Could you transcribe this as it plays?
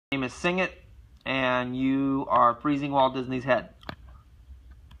name is Sing It, and you are freezing Walt Disney's head.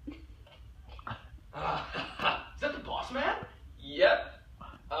 Is that the boss man? Yep.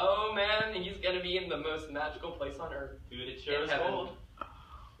 Oh man, he's gonna be in the most magical place on earth. Dude, it sure is cold.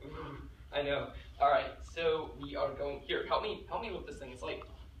 I know. Alright, so we are going here. Help me with this thing. It's like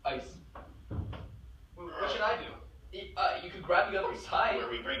ice. What should I do? You could grab the other side. Where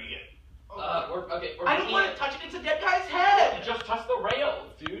are we breaking it? We're I don't want to touch it. It's a dead guy's head. Just touch the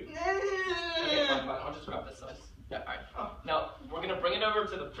rails, dude. Okay, fine. I'll just grab this side. Yeah, alright. Now, we're gonna bring it over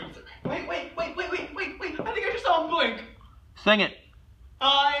to the freezer. Wait. I think I just saw him blink. Sing it.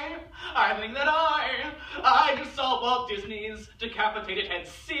 I think that I just saw Walt Disney's decapitated head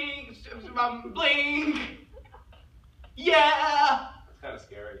blink. Yeah. That's kind of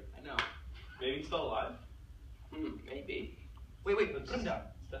scary. I know. Maybe he's still alive? Maybe. Wait, put him down.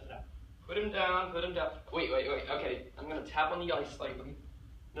 Stuff it out. Put him down. Wait. Okay, I'm gonna tap on the ice slightly.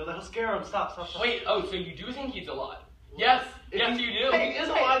 No, that'll scare him. Stop. Wait, oh, so you do think he's alive? Yes, you do. Hey, He is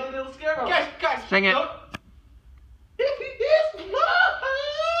alive and it'll scare him. Guys. Sing it. If he is alive,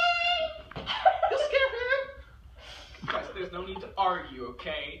 you'll scare him. Guys, there's no need to argue,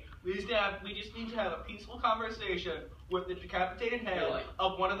 okay? We just need to have a peaceful conversation with the decapitated head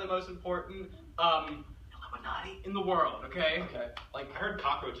of one of the most important Illuminati in the world, okay? Okay. I heard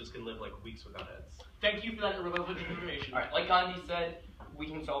cockroaches can live like weeks without heads. Thank you for that irrelevant information. Alright, like Gandhi said, we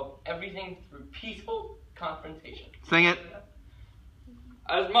can solve everything through peaceful confrontation. Sing it.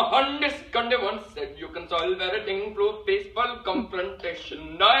 As Mohandas Gandhi once said, you can solve everything through peaceful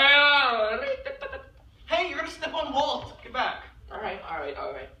confrontation. Hey, you're gonna step on Walt. Get back. Alright.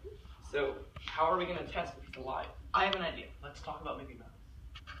 So, how are we gonna test if he's alive? I have an idea. Let's talk about Mickey Mouse.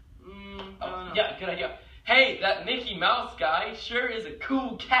 No. Yeah, good idea. Hey, that Mickey Mouse guy sure is a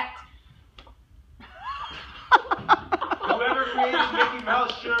cool cat. Whoever created Mickey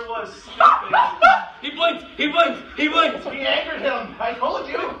Mouse sure was stupid. He blinked! We angered him. I told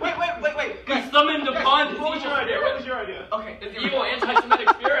you. Wait. He summoned upon his What was your idea? What was your idea? Okay. his evil anti-Semitic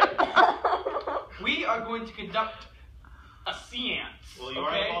spirit. We are going to conduct a seance. Well, you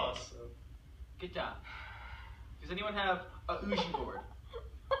are the boss. So. Get down. Does anyone have a Ouija board?